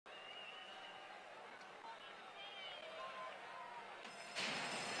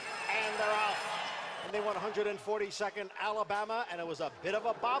and they won 142nd Alabama, and it was a bit of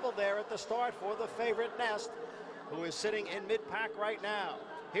a bobble there at the start for the favorite Nest, who is sitting in mid-pack right now.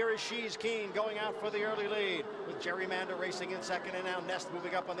 Here is She's Keen going out for the early lead, with Gerrymander racing in second, and now Nest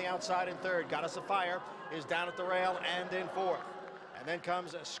moving up on the outside in third. Goddess of Fire is down at the rail and in fourth. And then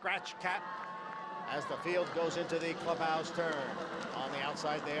comes Scratch Cat as the field goes into the clubhouse turn. On the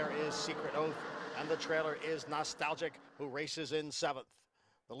outside there is Secret Oath, and the trailer is Nostalgic, who races in seventh.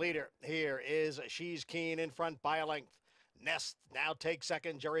 The leader here is She's Keen in front by a length. Nest now takes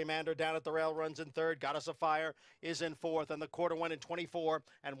second. Gerrymander down at the rail runs in third. Goddess of Fire is in fourth, and the quarter went in 24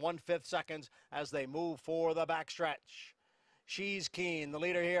 1/5 seconds as they move for the backstretch. She's Keen, the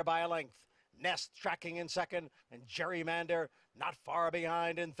leader here by a length. Nest tracking in second, and Gerrymander not far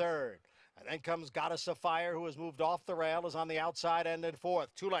behind in third. And then comes Goddess of Fire, who has moved off the rail, is on the outside and in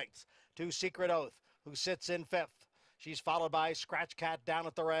fourth. 2 lengths to Secret Oath, who sits in fifth. She's followed by Scratch Cat down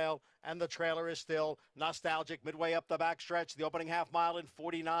at the rail, and the trailer is still Nostalgic midway up the backstretch. The opening half mile in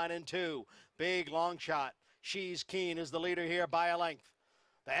 49 2. Big long shot. She's Keen is the leader here by a length.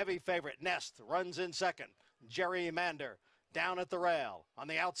 The heavy favorite, Nest, runs in second. Gerrymander down at the rail. On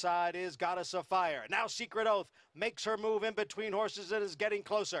the outside is Goddess of Fire. Now Secret Oath makes her move in between horses and is getting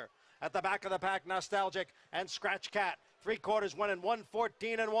closer. At the back of the pack, Nostalgic and Scratch Cat. 3/4 went in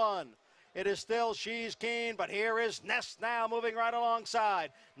 1:14 1. It is still She's Keen, but here is Nest now moving right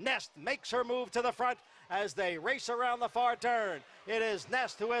alongside. Nest makes her move to the front as they race around the far turn. It is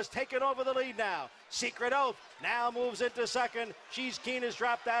Nest who has taken over the lead now. Secret Oath now moves into second. She's Keen is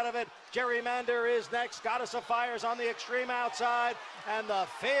dropped out of it. Gerrymander is next. Goddess of Fire is on the extreme outside, and the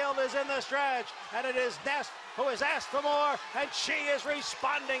field is in the stretch, and it is Nest who has asked for more, and she is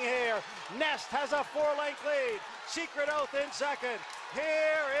responding here. Nest has a 4-length lead. Secret Oath in second.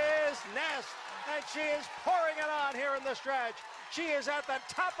 Here is Nest, and she is pouring it on here in the stretch. She is at the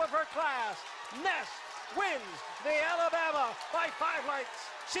top of her class. Nest wins the Alabama by 5 lengths.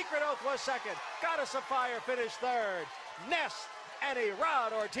 Secret Oath was second. Goddess of Fire finished third. Nest and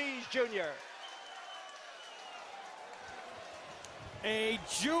Rod Ortiz Jr. A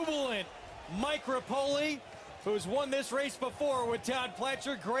jubilant Mike Rapoli, who's won this race before with Todd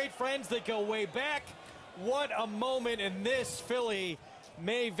Pletcher. Great friends that go way back. What a moment in this filly.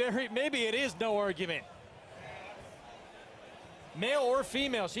 Maybe it is no argument. Male or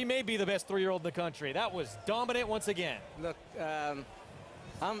female, she may be the best 3-year-old in the country. That was dominant once again. Look,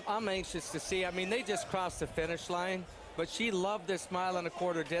 I'm anxious to see. I mean, they just crossed the finish line, but she loved this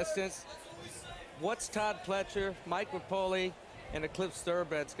 1.25-mile distance. What's Todd Pletcher, Mike Rapoli, and Eclipse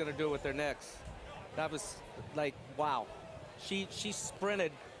Thoroughbreds going to do with their necks? That was like, wow. She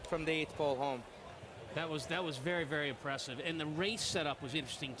sprinted from the 8th pole home. That was very, very impressive. And the race setup was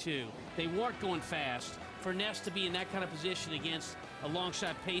interesting, too. They weren't going fast. For Nest to be in that kind of position against a long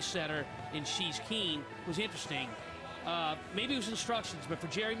shot pace setter in She's Keen was interesting. Maybe it was instructions, but for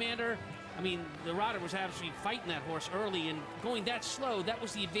Gerrymander, I mean, the rider was actually fighting that horse early, and going that slow, that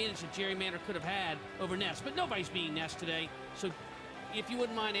was the advantage that Gerrymander could have had over Nest. But nobody's beating Nest today. So if you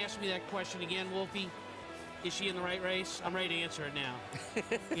wouldn't mind asking me that question again, Wolfie, is she in the right race? I'm ready to answer it now.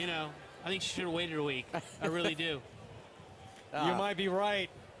 You know, I think she should have waited a week. I really do. You might be right.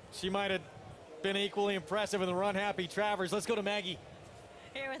 She might have been equally impressive in the run. Happy Travers. Let's go to Maggie.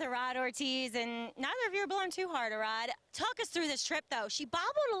 Here with Rod Ortiz, and neither of you are blowing too hard, Rod. Talk us through this trip, though. She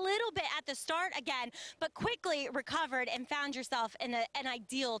bobbled a little bit at the start again, but quickly recovered and found yourself in an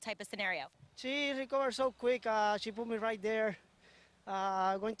ideal type of scenario. She recovered so quick. She put me right there.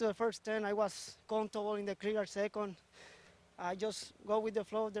 Going to the first 10, I was comfortable in the clear second. I just go with the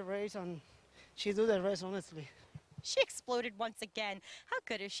flow of the race, and she do the rest, honestly. She exploded once again. How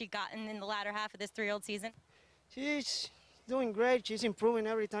good has she gotten in the latter half of this 3-year-old season? She's doing great. She's improving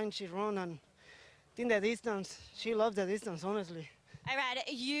every time she runs, and in the distance, she loves the distance, honestly. All right,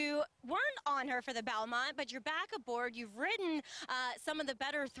 you weren't on her for the Belmont, but you're back aboard. You've ridden some of the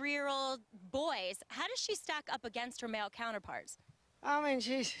better 3-year-old boys. How does she stack up against her male counterparts? I mean,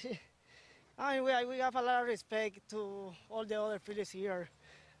 we have a lot of respect to all the other fillies here,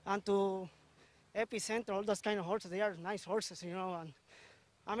 and to Epicenter, all those kind of horses. They are nice horses, you know. And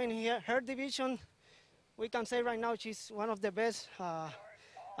I mean, here, her division, we can say right now she's one of the best.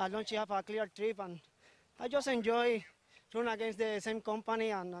 As long as she have a clear trip, and I just enjoy running against the same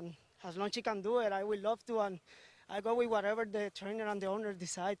company, and as long as she can do it, I will love to, and I go with whatever the trainer and the owner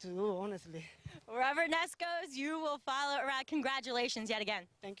decide to do, honestly. Wherever Nest goes, you will follow. Rod, congratulations yet again.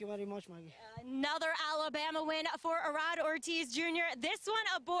 Thank you very much, Maggie. Another Alabama win for Rod Ortiz Jr. This one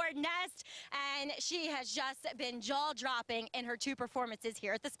aboard Nest, and she has just been jaw-dropping in her 2 performances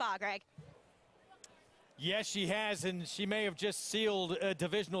here at the Spa, Greg. Yes, she has, and she may have just sealed a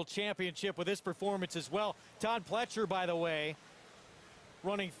divisional championship with this performance as well. Todd Pletcher, by the way,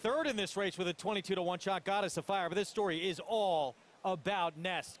 running third in this race with a 22-to-1 shot, got us a fire. But this story is all about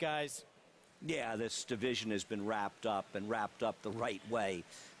Nest, guys. Yeah, this division has been wrapped up the right way.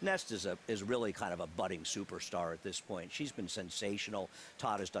 Nest is really kind of a budding superstar at this point. She's been sensational.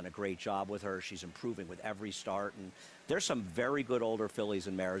 Todd has done a great job with her. She's improving with every start. And there's some very good older fillies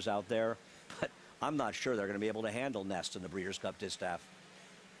and mares out there, but I'm not sure they're going to be able to handle Nest in the Breeders' Cup Distaff.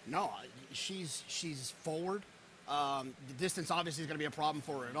 No, she's forward. The distance obviously is going to be a problem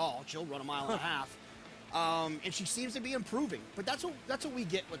for her at all. She'll run a mile and a half. And she seems to be improving. But that's what we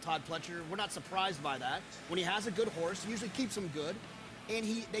get with Todd Pletcher. We're not surprised by that. When he has a good horse, he usually keeps him good, and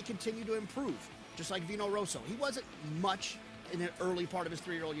they continue to improve, just like Vino Rosso. He wasn't much in the early part of his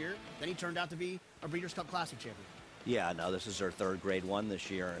 3-year-old year. Then he turned out to be a Breeders' Cup Classic champion. Yeah, no, this is her third Grade 1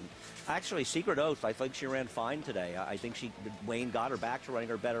 this year. And actually, Secret Oath, I think she ran fine today. I think Wayne got her back to running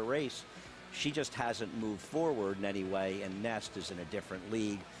her better race. She just hasn't moved forward in any way, and Nest is in a different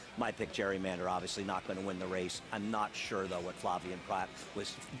league. My pick, Gerrymander, obviously not going to win the race. I'm not sure, though, what Flavien Prat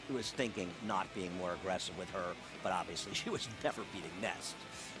was thinking, not being more aggressive with her, but obviously she was never beating Nest.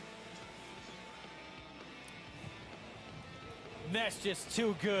 Nest just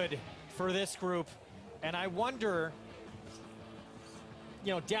too good for this group. And I wonder,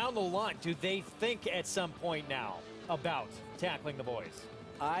 you know, down the line, do they think at some point now about tackling the boys?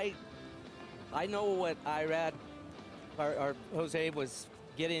 I know what Irad or Jose was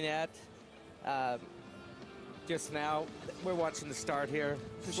getting at just now. We're watching the start here.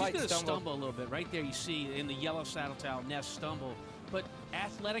 So she's going to stumble a little bit. Right there you see in the yellow saddle towel, Nest stumble. But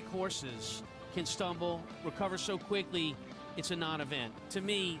athletic horses can stumble, recover so quickly, it's a non-event. To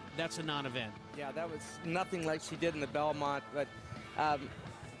me, that's a non-event. Yeah, that was nothing like she did in the Belmont. But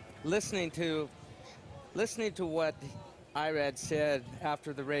listening to what Irad said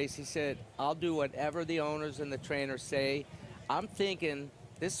after the race, he said, "I'll do whatever the owners and the trainers say." I'm thinking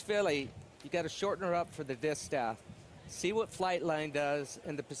this filly, you got to shorten her up for the distaff. See what Flightline does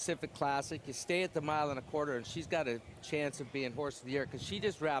in the Pacific Classic. You stay at the 1.25 miles, and she's got a chance of being Horse of the Year because she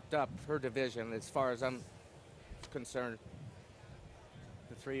just wrapped up her division as far as I'm concerned.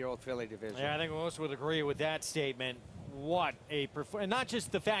 The 3-year-old filly division. Yeah, I think most would agree with that statement. What a performance. Not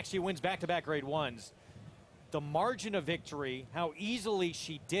just the fact she wins back-to-back Grade 1s, the margin of victory, how easily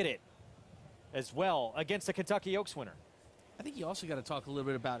she did it as well against the Kentucky Oaks winner. I think you also got to talk a little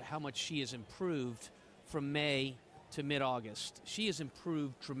bit about how much she has improved from May to mid-August. She has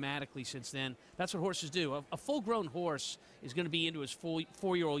improved dramatically since then. That's what horses do. A full-grown horse is going to be into his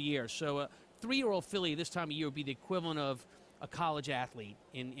 4-year-old year. So a 3-year-old filly this time of year would be the equivalent of a college athlete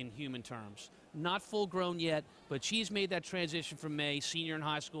in human terms. Not full-grown yet, but she's made that transition from May, senior in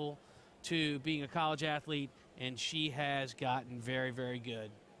high school, to being a college athlete, and she has gotten very, very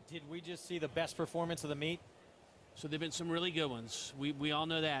good. Did we just see the best performance of the meet? So there have been some really good ones. We all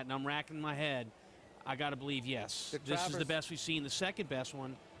know that, and I'm racking my head. I got to believe yes. This is the best we've seen. The second best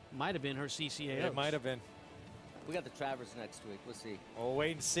one might have been her CCA Oaks. It might have been. We got the Travers next week. We'll see. We'll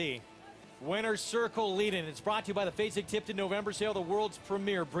wait and see. Winner's Circle lead-in. It's brought to you by the Fasig-Tipton November Sale, the world's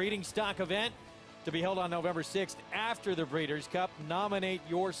premier breeding stock event to be held on November 6th after the Breeders' Cup. Nominate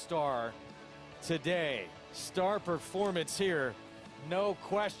your star today. Star performance here. No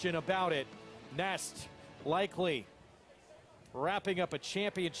question about it. Nest likely wrapping up a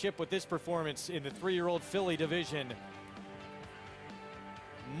championship with this performance in the 3-year-old filly division.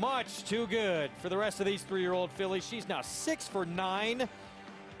 Much too good for the rest of these 3-year-old fillies. She's now 6 for 9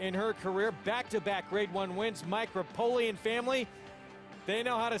 in her career. Back-to-back Grade 1 wins. Mike Rapoli and family, they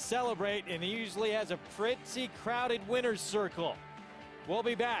know how to celebrate, and he usually has a pretty crowded winner's circle. We'll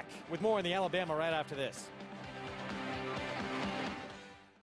be back with more in the Alabama right after this.